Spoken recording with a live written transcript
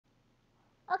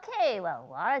Okay, well,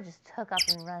 Laura just took up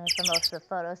and run for most of the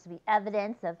photos to be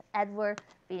evidence of Edgeworth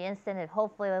being innocent, and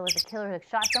hopefully it was the killer who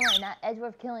shot someone and not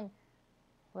Edgeworth killing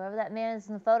whoever that man is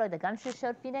in the photo. The Gumshoe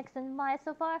showed Phoenix and Maya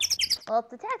so far. Well,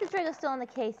 Detective Drago's still on the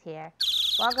case here.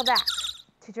 Well, I'll go back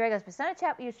to Drago's persona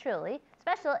chat with yours truly.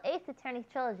 Special 8th Attorney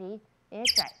Trilogy.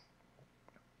 It's right.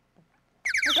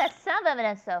 We've got some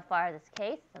evidence so far of this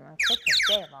case. I'm on Christmas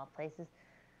Day of all places.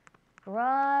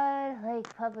 Broad Lake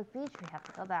Public Beach we have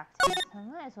to go back to, so I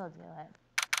might as well do it.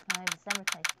 December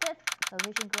 25th,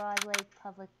 location Broad Lake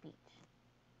Public Beach.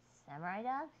 Samurai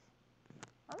dogs?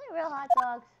 Only real hot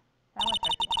dogs. That one's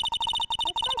turkey dogs.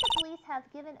 Looks like the police have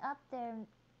given up their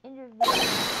interview.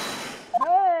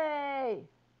 Hey!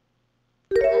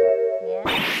 Yeah?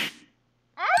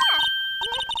 Ah!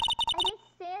 Nick! I think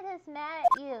Santa's mad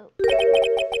at you.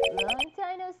 Long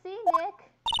time no see, Nick.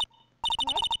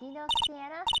 Nick, do you know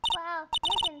Santa? Wow,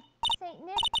 Nick and Saint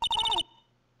Nick. Hey,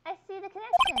 I see the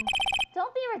connection.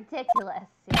 Don't be ridiculous.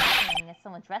 You're saying as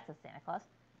someone dressed as Santa Claus.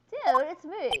 Dude, it's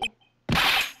me.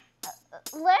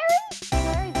 Larry?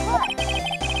 Larry what?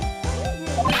 What are you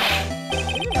doing?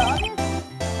 Is it obvious?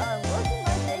 Working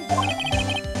my day job.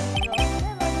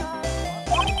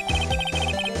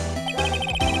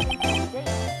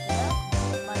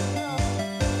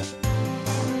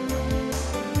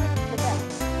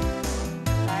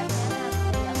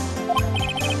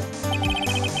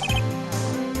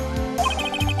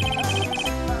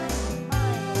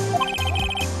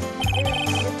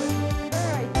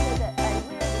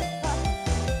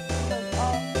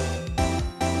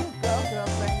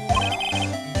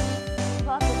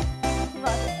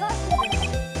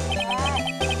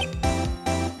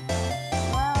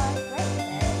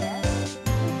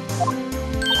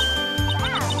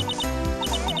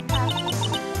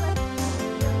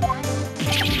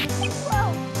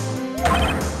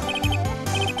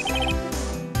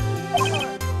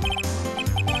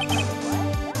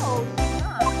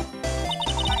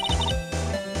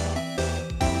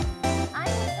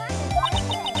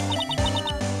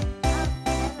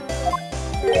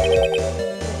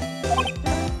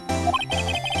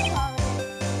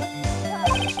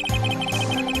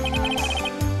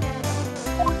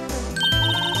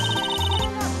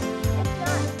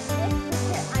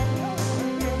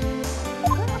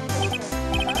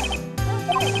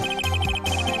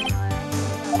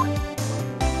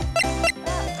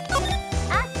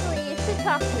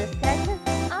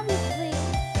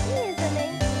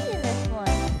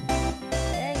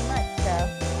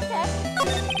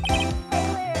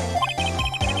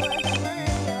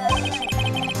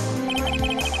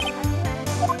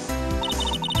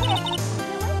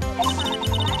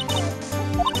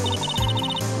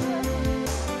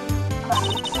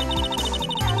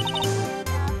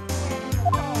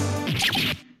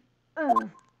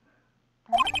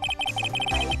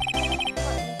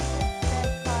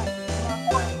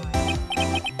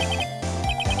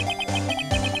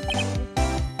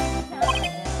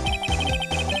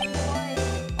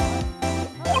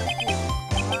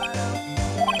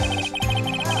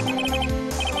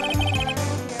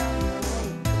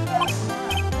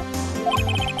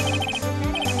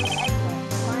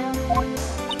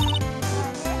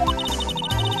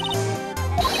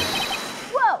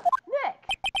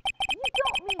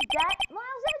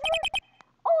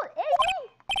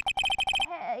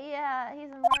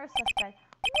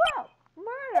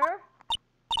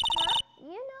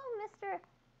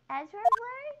 Edgeworth,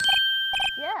 Larry?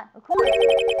 Yeah, of course.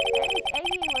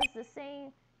 Eggy was the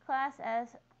same class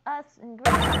as us in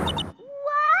Gregory.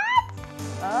 What?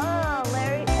 Oh,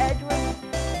 Larry Edgeworth.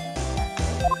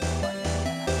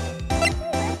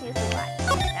 That's usually why.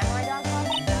 Samurai dog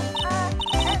walking stuff?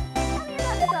 Tell me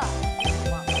about the dog.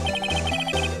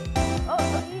 Oh,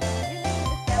 you named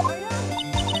the samurai dog?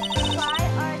 Why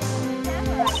are the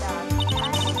samurai dogs? I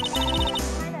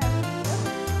kind of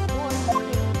bored.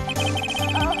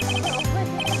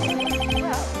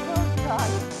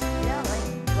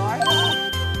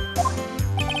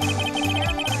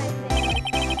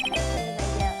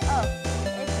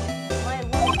 It's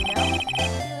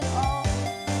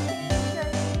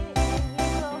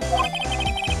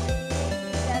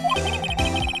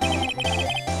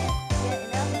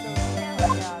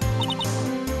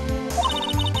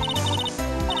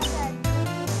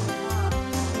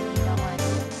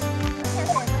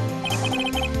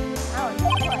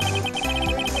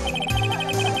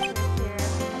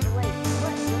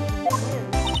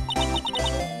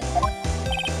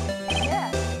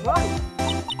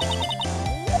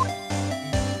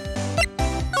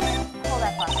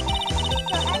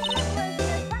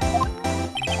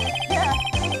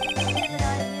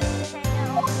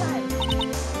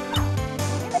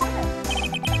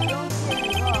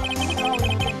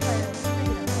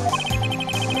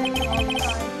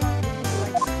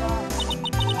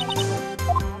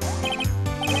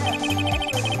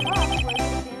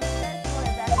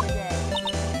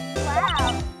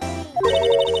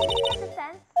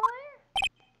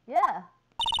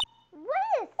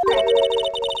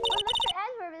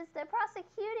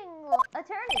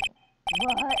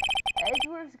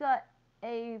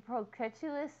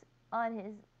Cartuous on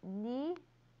his knee.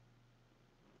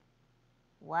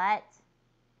 What?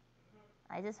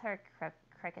 I just heard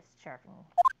crickets chirping.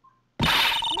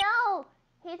 No!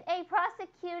 He's a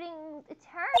prosecuting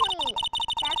attorney!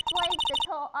 That's like the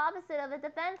total opposite of a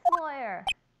defense lawyer.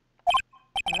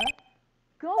 Huh?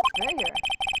 Go figure.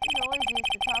 He always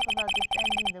used to talk about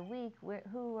defending the weak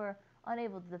who were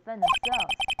unable to defend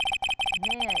themselves.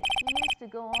 Man, he used to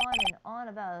go on and on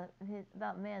about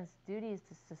man's duties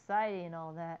to society and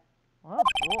all that. Oh boy,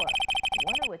 I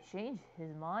wonder what changed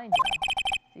his mind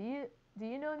though. Do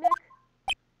you know Nick?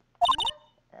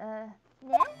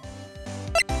 Nick?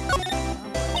 A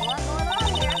lot going on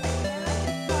here. And I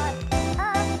just thought,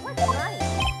 what's money?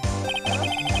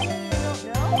 You don't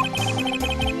know?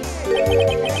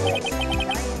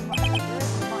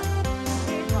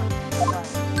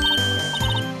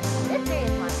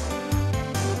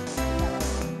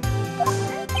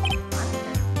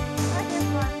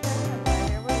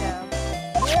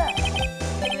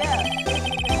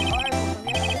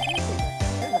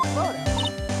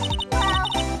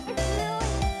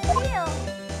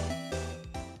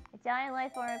 Giant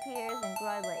life form appears in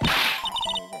Grossberg.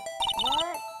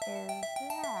 What is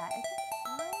that? Is it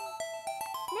mine?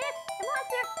 Nick, the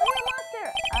monster! Oh, the monster!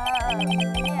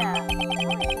 Yeah.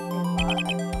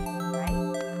 Right?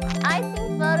 I see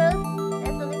photos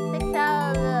and something sticks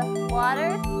out of the water.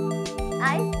 I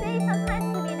say sometimes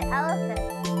it could be an elephant.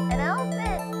 An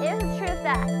elephant is a true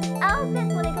fact.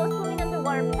 Elephants, when they go swimming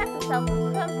underwater, protect themselves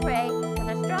from some prey, and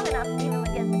they're strong enough even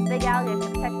against the big alligators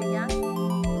to protect their young.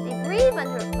 They breathe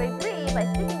by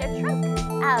sticking their trunk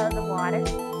out of the water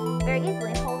very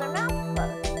easily and hold their mouth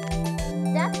closed.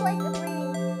 That's like a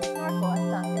breathing snorkel or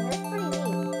something. It's pretty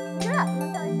neat. Look it up. I'm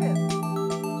gonna tell you the truth.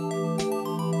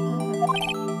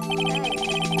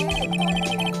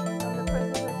 Of the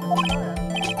person who took the photo.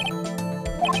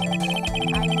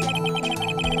 I checked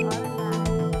the camera automatic.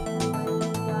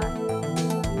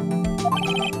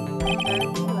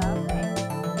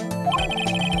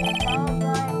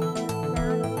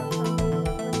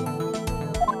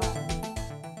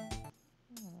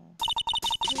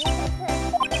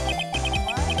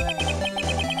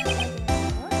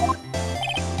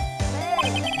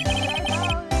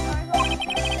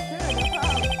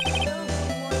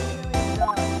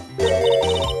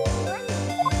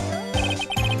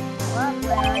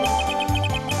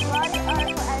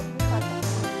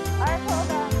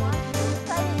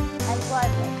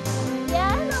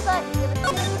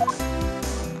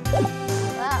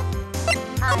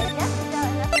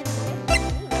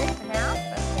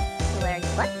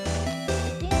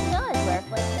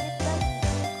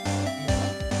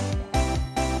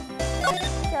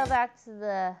 Back to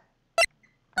the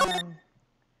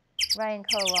Wright and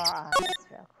Co-law office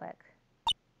real quick.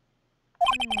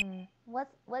 What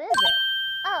is it?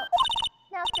 Oh,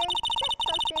 nothing. Just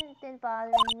something been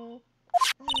bothering me.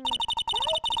 Can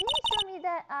you show me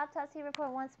that autopsy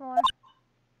report once more?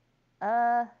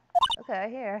 Okay,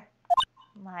 here.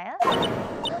 Maya?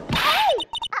 Hey!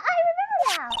 I remember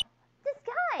now! This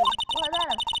guy! What about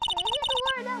him? He hit the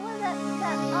lawyer that was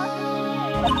that office in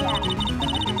the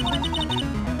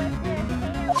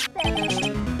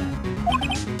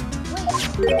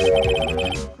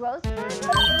Wait, Grossberg?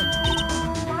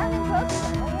 Marvin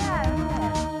Grossberg? Oh yeah.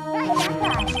 Right, that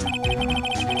guy.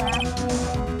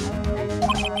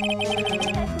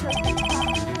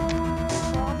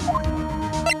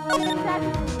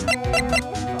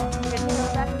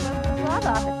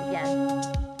 Office again.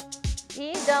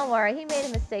 Don't worry, he made a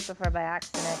mistake before by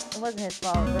accident. It wasn't his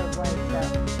fault, it was, so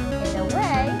in a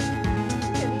way, it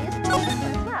could be his fault as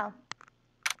well.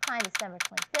 Time December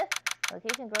 25th,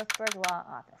 location Grossberg Law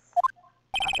Office.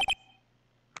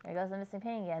 There goes the missing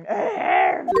painting again.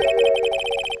 That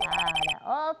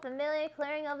old familiar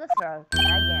clearing of the throat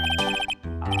again.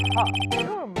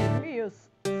 You're Maria's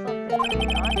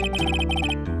something,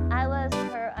 aren't I was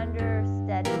her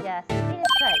understudy, yes. He is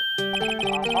right.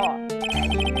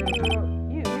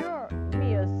 You're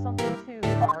Mia's something too,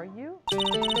 are you?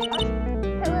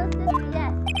 Hello, sister,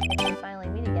 yes. If we finally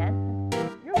meet again.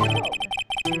 You're wrong.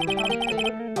 You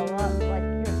look a lot like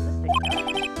your sister, you know?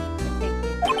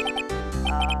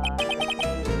 It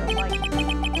takes me like a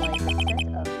scent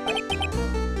of fresh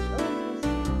roses.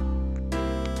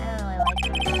 I don't really like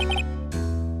it.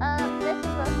 This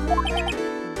was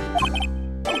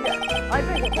oh yes, I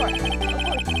beg your pardon. Of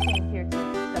course you came here to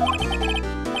discuss.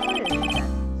 What is that?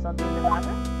 Something the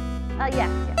matter?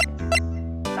 Yes.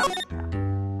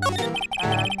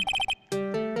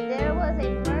 There was a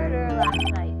murder last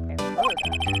night. A murder?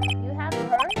 You haven't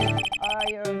heard?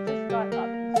 You just got up.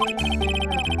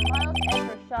 Miles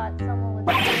Edgeworth shot someone with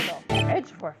a pistol.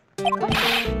 Edgeworth?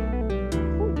 What?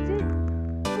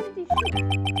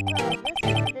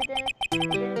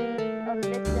 of the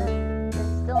victim is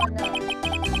still unknown.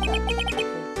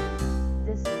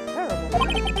 This is terrible.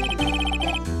 It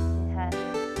has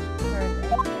heard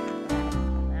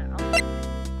now.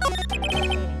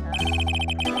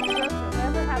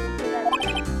 Whatever happened to that?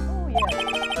 Oh yeah.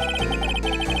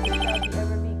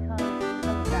 Ever become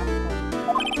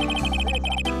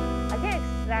I can't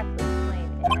exactly explain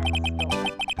it.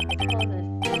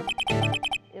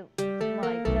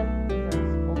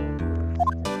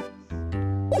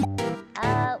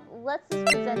 Let's just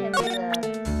present him with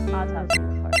the autopsy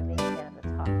report and maybe get him to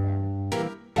talk then.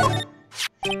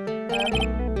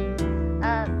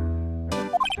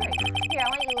 Great. Here, I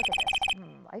want you to look at this.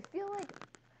 I feel like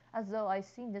as though I've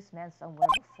seen this man somewhere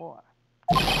before.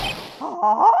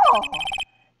 Oh!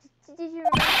 Did you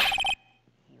remember?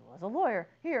 He was a lawyer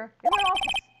here in my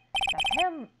office. That's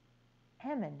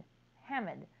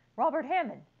Hammond. Robert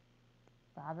Hammond.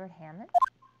 Robert Hammond?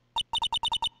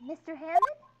 Mr.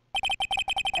 Hammond?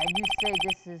 And you say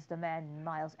this is the man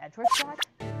Miles Edgeworth shot?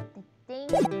 The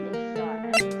dangerous shot.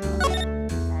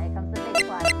 Now here comes the big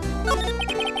flash. Who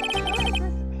is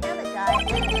this Hammond guy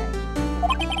anyway?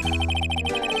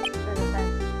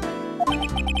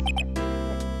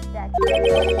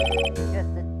 Just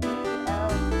the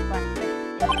DL-6.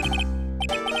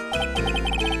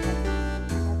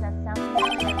 Does that sound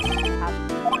familiar?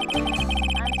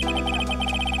 I'm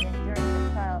during the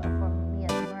trial for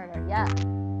Mia's murder. Yeah.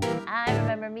 I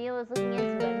remember Mia was looking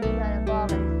into it and he got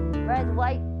involved in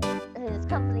Wright, his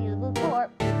company, the Blue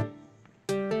Corp,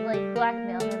 like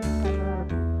blackmailed him. So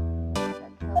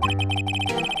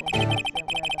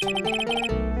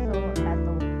at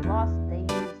the loss they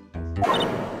used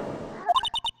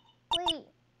Wait,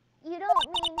 you don't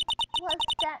mean was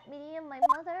that medium my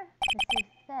mother? Misty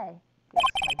Faye. Yes,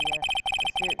 my dear. The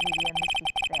spirit medium Misty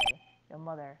Faye. Your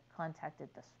mother contacted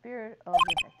the spirit of the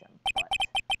victim, but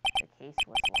the case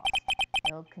was lost.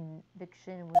 No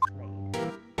conviction was made.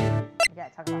 We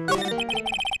gotta talk about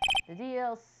the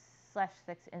DL-6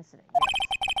 incident. Yes,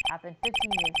 happened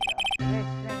 15 years ago. Very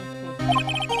strange case.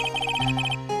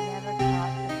 Never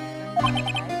caught the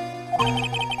strange life.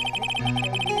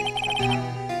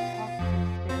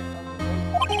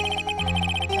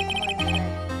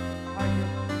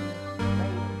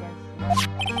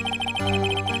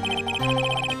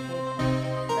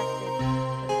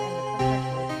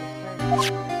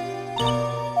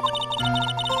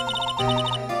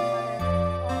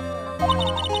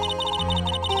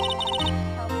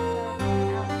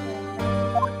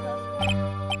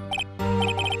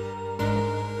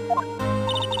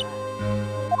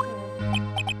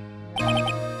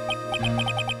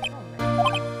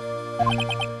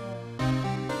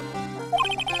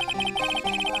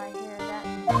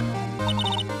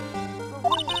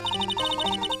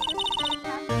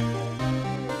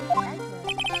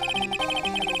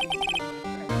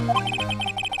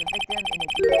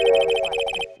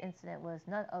 Was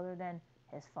none other than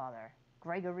his father,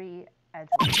 Gregory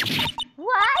Edgeworth.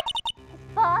 What? His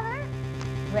father?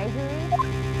 Gregory?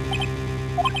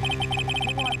 If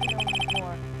you want to know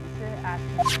more, you should ask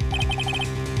him.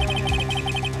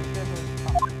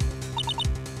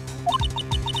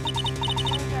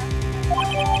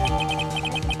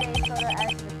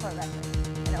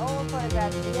 An old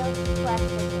photograph of the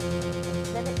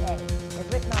Exhibit A is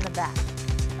written on the back.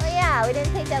 Oh yeah, we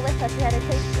didn't take that with us. We had to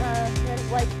take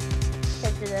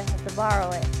to borrow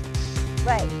it.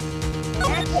 Right. In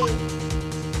that case,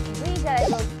 we gotta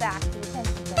go back to the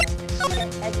detention center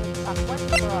and Edgeworth off once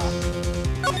for all.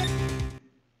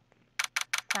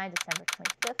 Time December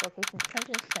 25th, location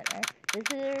detention center,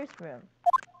 visitor's room.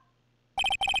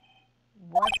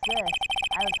 What's this?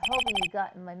 I was hoping you got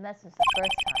my message the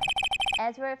first time.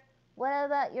 Edgeworth, what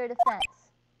about your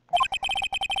defense?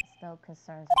 It's no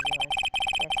concerns of yours.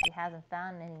 If he hasn't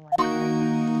found anyone yet.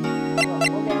 We'll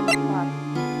get him to talk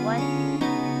once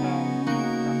and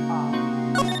for all.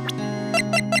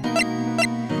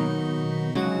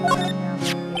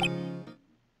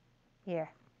 Here.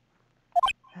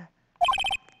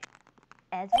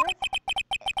 Edgeworth?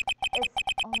 It's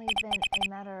only been a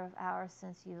matter of hours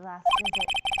since you last visit,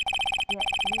 yet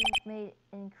you've made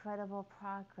incredible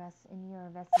progress in your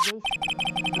investigation.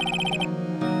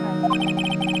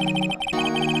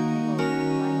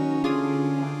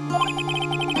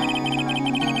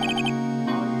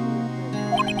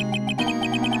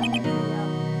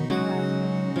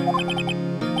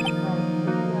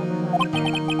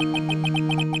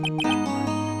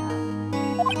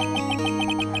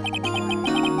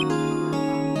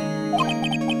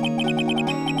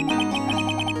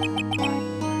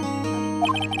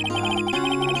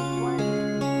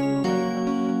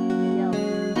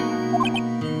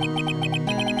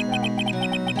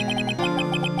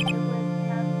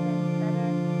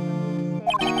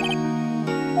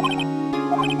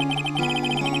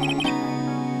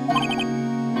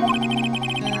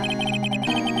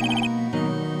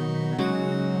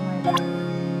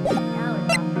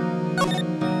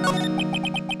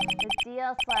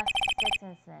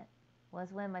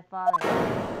 was when my father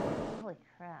died. Holy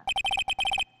crap.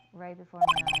 Right before my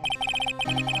eyes.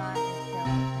 Shot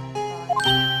and killed my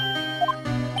father.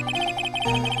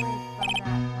 Memories from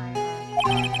that time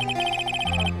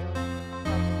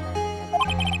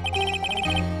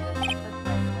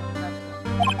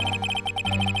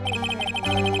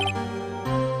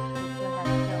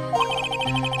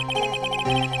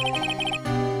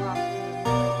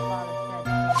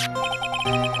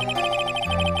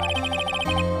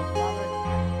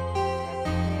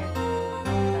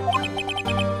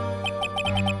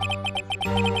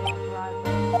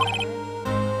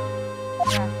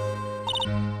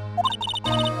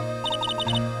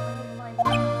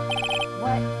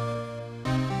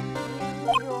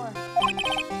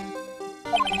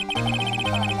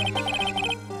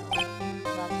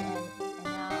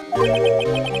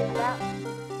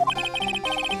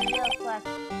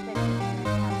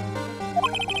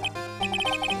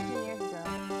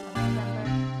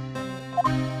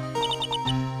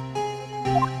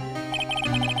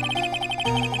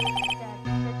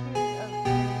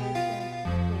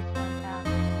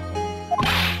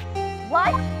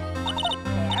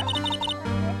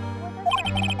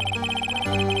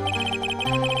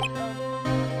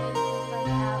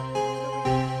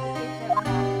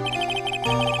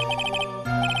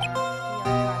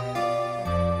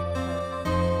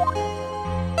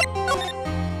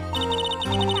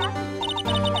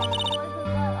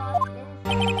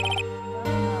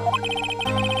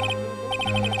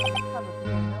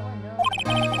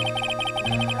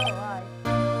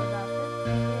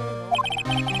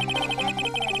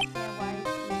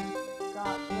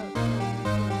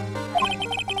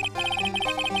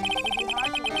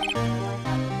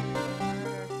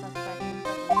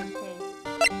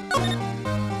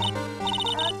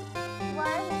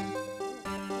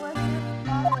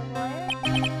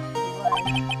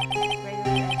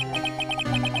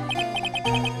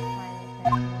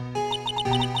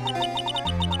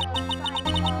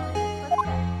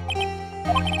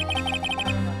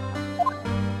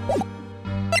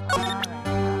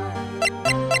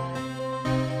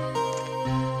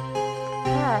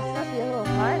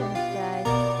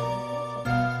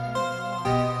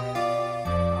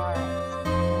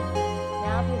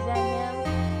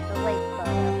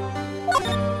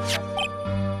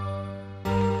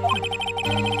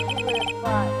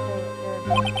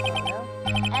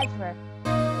Edgeworth.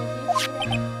 Did you see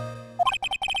that?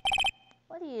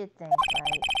 What do you think,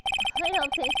 Wright? I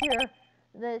don't think you're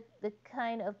the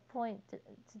kind of point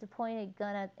to point a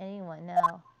gun at anyone,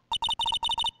 no.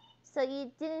 So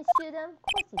you didn't shoot him? Of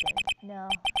course you didn't. No,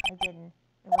 I didn't.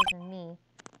 It wasn't me.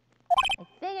 I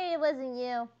figured it wasn't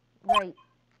you. Right.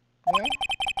 Yeah?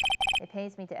 It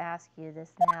pains me to ask you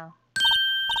this now.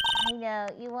 I know,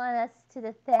 you want us to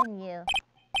defend you.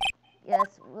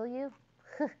 Yes, will you?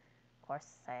 Of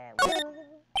course I will.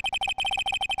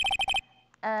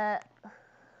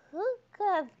 Who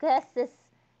could have guessed this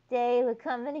day would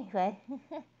come anyway?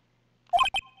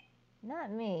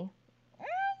 Not me.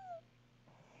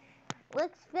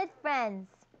 Looks good, friends.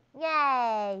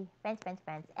 Yay!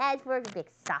 Friends. Edgeworth, a big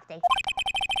softy.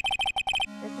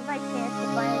 This is my chance to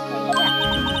finally take it out.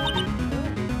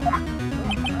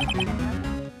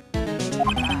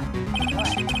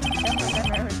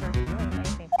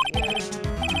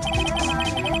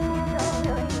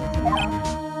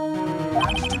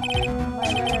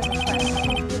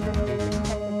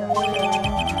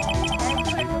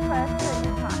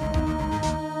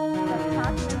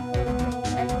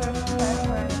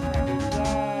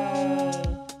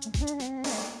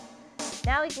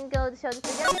 Now we can go to show the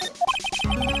suggestion.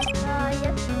 I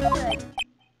guess we should.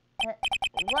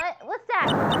 What? What's that?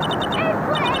 Earthquake!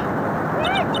 What?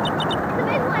 The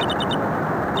big one!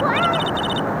 What?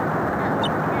 Oh,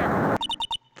 yeah.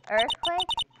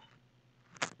 Earthquake?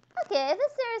 Okay, if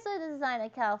it's seriously the design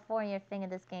of California thing of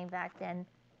this game back then,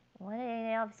 why didn't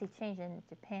they obviously change it in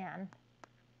Japan?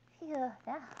 Phew,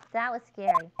 that was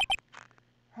scary.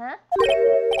 Huh?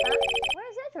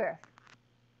 Where's Edgeworth?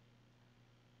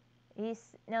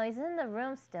 He's in the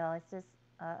room still. It's just,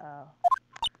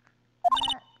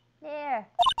 there.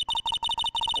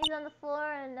 He's on the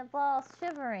floor and the ball's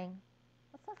shivering.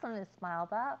 That's not something to smile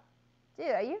about.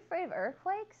 Dude, are you afraid of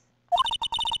earthquakes?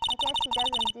 I guess he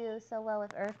doesn't do so well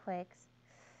with earthquakes.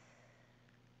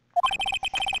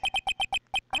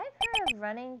 I've heard of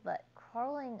running, but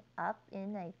crawling up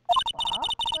in a ball?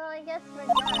 Well, I guess we're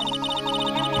done.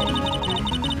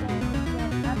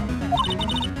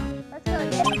 Let's go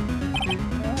again.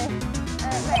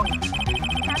 Right.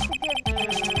 Have to give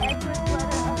Edgeworth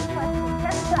brother a request.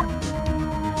 Press up.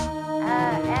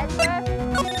 Edgeworth,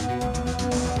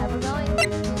 we're going to do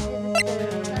this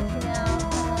to let you know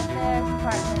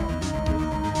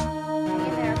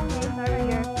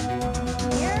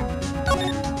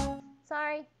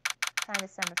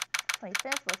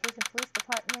 26, location police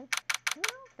department,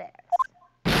 criminal affairs.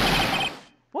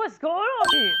 What's going on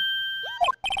here?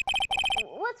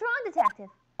 What's wrong, detective?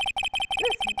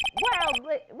 This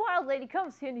wild lady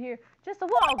comes in here just a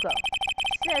while ago.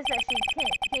 She says that she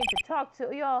came to talk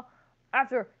to y'all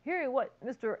after hearing what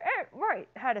Mr. Wright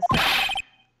had to say.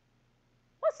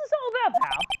 What's this all about,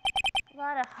 pal? A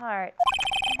lot of heart.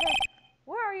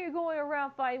 Where are you going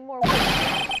around finding more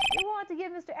witnesses? You want to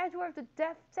give Mr. Edgeworth the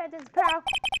death sentence, pal?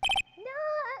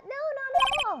 No, not at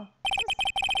all. Just,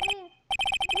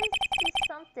 this is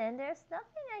something. There's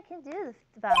nothing I can do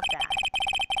about that.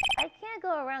 I can't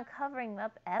go around covering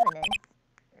up evidence.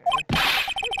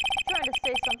 Trying to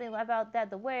say something about that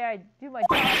the way I do my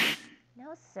job.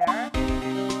 No, sir.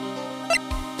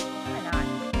 Why not?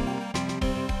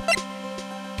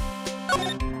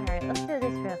 Alright, let's do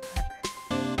this real quick.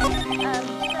 So, what's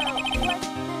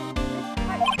Miss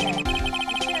Hart say?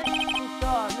 She said she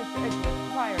saw Mr. Edgeworth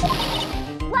prior.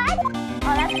 What? Oh,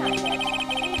 that's not good.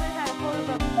 She even had a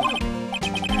photograph of me.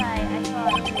 Right, I saw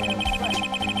it too. But you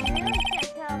really can't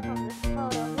tell from this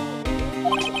photo who it is.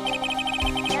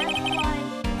 That's why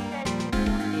she said she was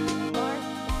going to be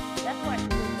endorsed. That's why she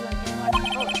was doing inward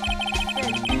vote. She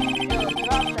said it'll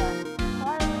drop the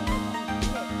filing hit.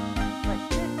 But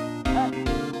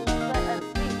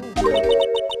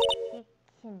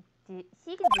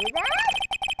she can do that?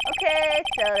 Okay,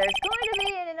 so there's going to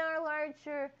be an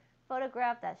enlarger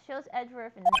photograph that shows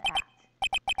Edgeworth in the act.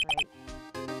 Great.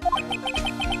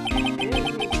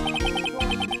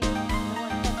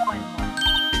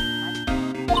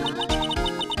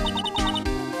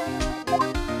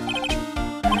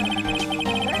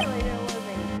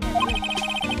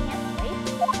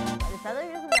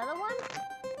 Another one?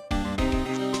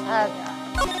 Oh, God.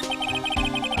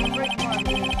 Brickmark is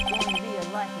going to be a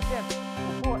life or death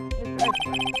before Mr.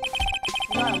 Edgeworth.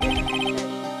 A lot of witnesses said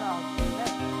she saw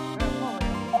that very moment of the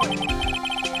morning.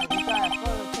 And we got a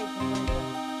photo taken when the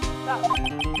stop. That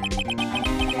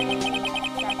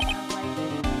sounds like it.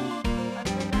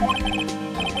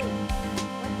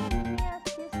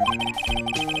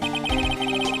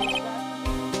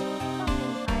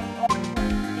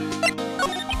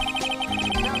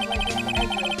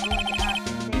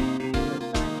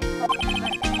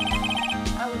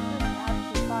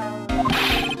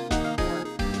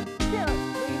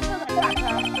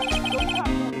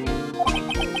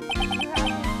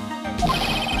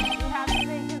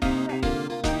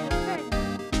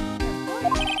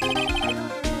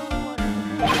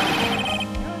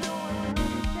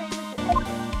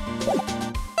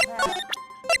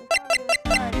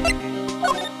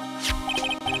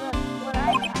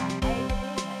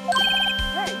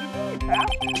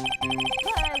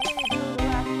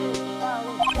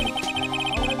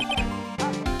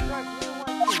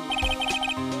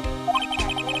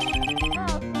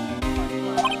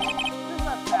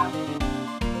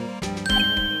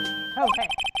 Okay.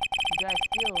 You guys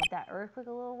feel with that earthquake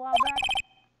a little while back?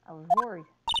 I was worried.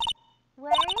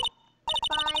 Worried?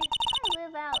 Fine. I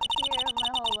live out here my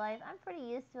whole life. I'm pretty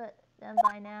used to it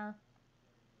by now.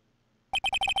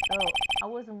 So, I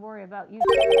wasn't worried about you. I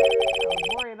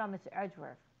was worried about Mr.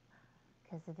 Edgeworth.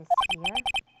 Because of his fear?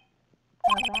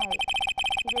 Oh, right.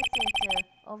 He did seem to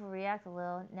overreact a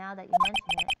little now that you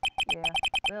mention it. Yeah,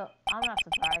 well, I'm not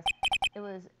surprised. It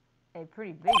was a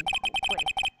pretty big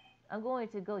quake. I'm going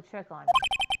to go check on him.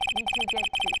 You two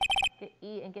get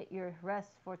eat and get your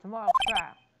rest for tomorrow's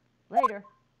trial. Later.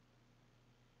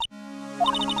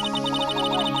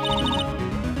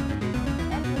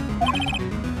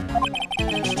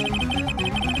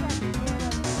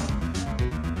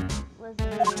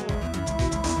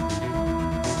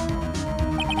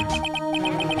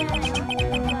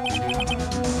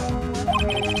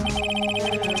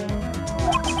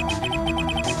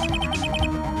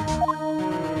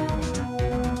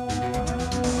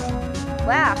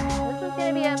 Wow, this is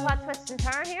going to be a plot twist and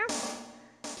turn here. I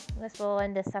guess we'll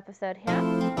end this episode here.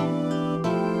 I'm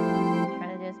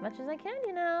trying to do as much as I can,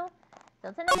 you know.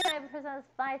 Till next time, for those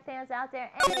 5 fans out there,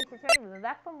 and it's returning. We'll be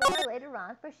back for more later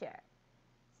on for sure.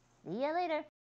 See ya later.